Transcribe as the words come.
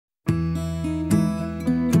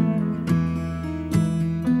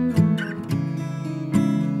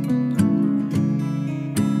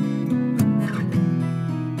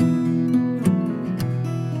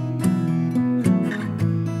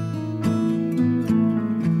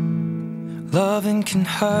Loving can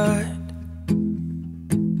hurt.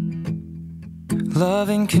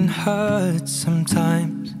 Loving can hurt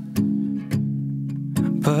sometimes,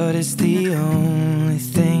 but it's the only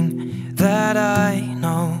thing that I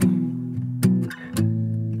know.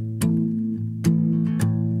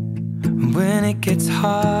 When it gets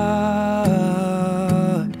hard,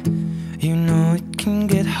 you know it can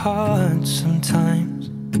get hard sometimes.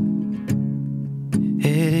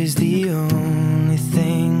 It is the only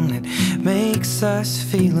thing that makes us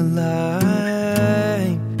feel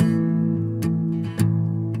alive.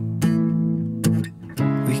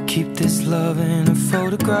 We keep this love in a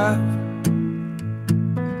photograph.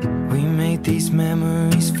 We made these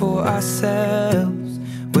memories for ourselves,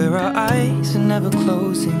 where our eyes are never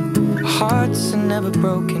closing, our hearts are never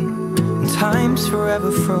broken, and time's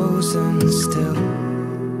forever frozen still.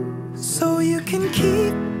 So you can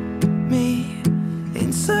keep me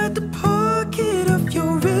inside the pocket of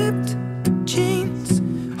your ripped jeans,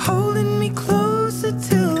 holding me closer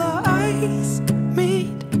till our eyes meet.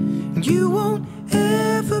 You won't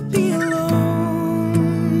ever be alone.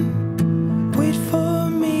 Wait for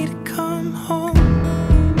me to come home.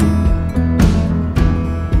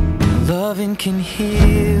 Loving can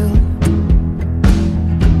heal.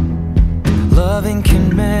 Loving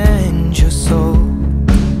can mend your soul,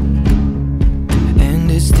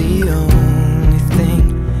 and it's the only thing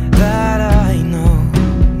that I know.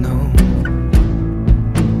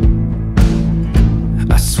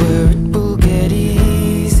 I swear it will get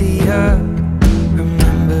easier.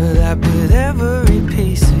 Remember that with every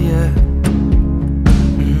piece of you.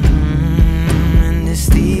 And it's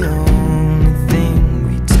the only thing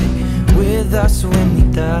we take with us when we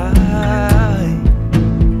die.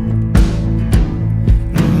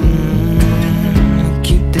 We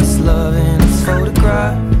keep this love in a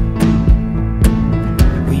photograph.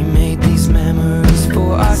 We made these memories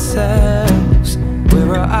for ourselves,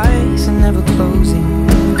 where our eyes are never closing,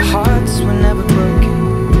 our hearts were never broken,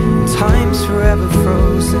 time's forever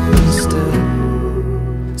frozen still.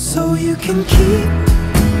 So you can keep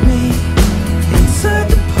me inside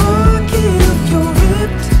the pocket of your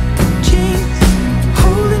ripped jeans,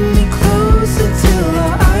 holding me closer till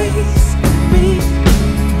our eyes meet.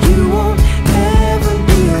 You won't ever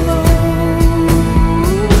be alone.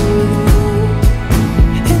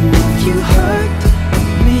 And if you hurt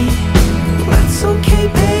me, that's okay,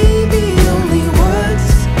 baby. Only words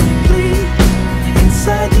bleed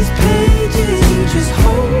inside these pages. You just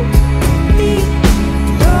hold me.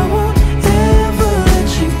 I won't ever let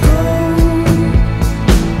you go.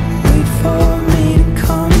 Wait for me to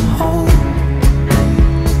come home.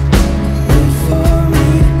 Wait for me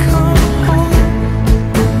to come home.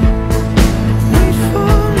 Wait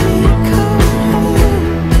for me to come home.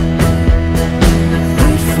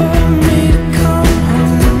 Wait for me to come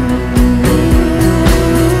home.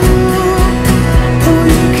 Oh,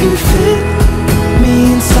 you can fit me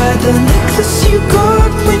inside the necklace you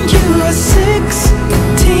got when you were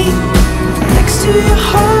 16, next to your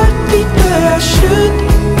heartbeat where I should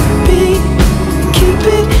be. Keep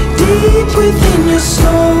it deep within your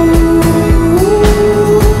soul.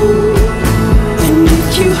 And if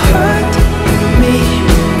you hurt me,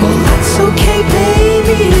 well, that's okay,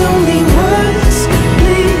 baby. Only words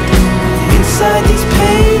bleed inside these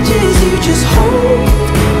pages. You just hold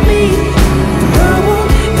me. I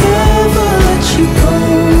won't ever let you go.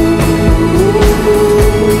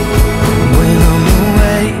 When I'm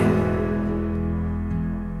away,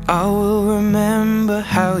 I will remember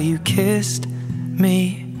how you kissed me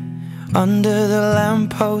under the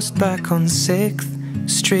lamppost back on 6th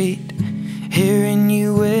Street, hearing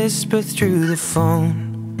you whisper through the phone.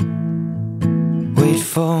 Wait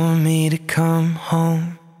for me to come home.